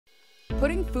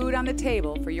Putting food on the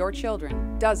table for your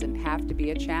children doesn't have to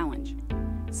be a challenge.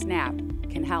 SNAP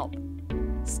can help.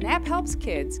 SNAP helps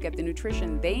kids get the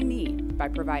nutrition they need by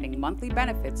providing monthly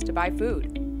benefits to buy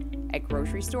food at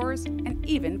grocery stores and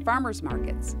even farmers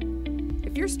markets.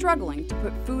 If you're struggling to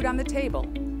put food on the table,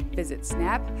 visit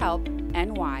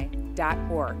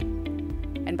snaphelpny.org.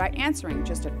 And by answering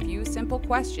just a few simple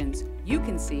questions, you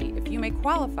can see if you may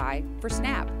qualify for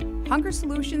SNAP. Hunger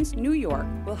Solutions New York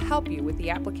will help you with the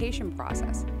application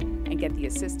process and get the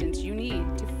assistance you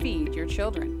need to feed your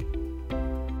children.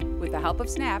 With the help of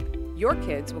SNAP, your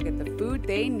kids will get the food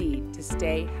they need to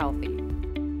stay healthy.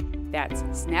 That's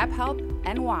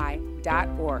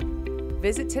snaphelpny.org.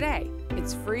 Visit today.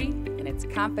 It's free and it's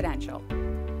confidential.